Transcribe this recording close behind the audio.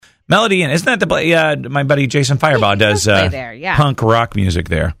Melody Inn. Isn't that the my buddy Jason Firebaugh does there, yeah. punk rock music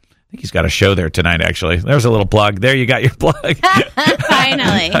there? I think he's got a show there tonight, actually. There's a little plug. There you got your plug.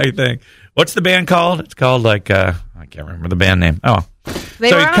 Finally. I think. What's the band called? It's called I can't remember the band name. Oh. They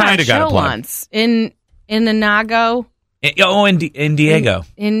so were you on kind our of got a show plug. once in Inago. In Diego.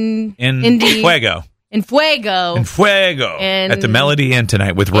 In Fuego. In Fuego. In Fuego. At the Melody Inn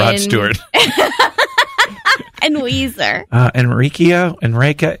tonight with Rod Stewart. And Weezer. Enrique. Well,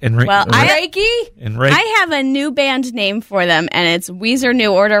 Enrique. I have a new band name for them, and it's Weezer,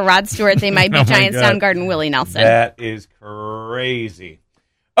 New Order, Rod Stewart, They Might Be Oh, my Giants, God. Soundgarden, Willie Nelson. That is crazy.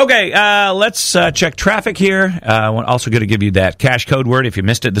 Okay, let's check traffic here. I'm also going to give you that cash code word if you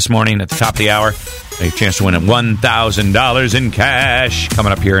missed it this morning at the top of the hour. A chance to win $1,000 in cash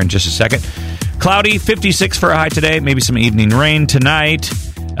coming up here in just a second. Cloudy, 56 for a high today. Maybe some evening rain tonight.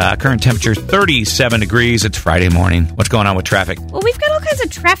 Current temperature 37 degrees. It's Friday morning. What's going on with traffic? Well, we've got all kinds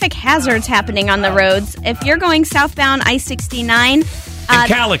of traffic hazards happening on the roads. If you're going southbound I-69...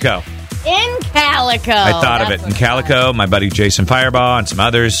 InCalico. InCalico. I thought of it. InCalico, my buddy Jason Firebaugh, and some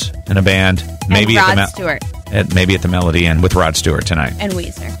others in a band. Maybe and Rod at the Stewart. Maybe at the Melody Inn with Rod Stewart tonight. And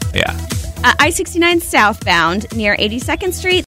Weezer. Yeah. I-69 southbound near 82nd Street.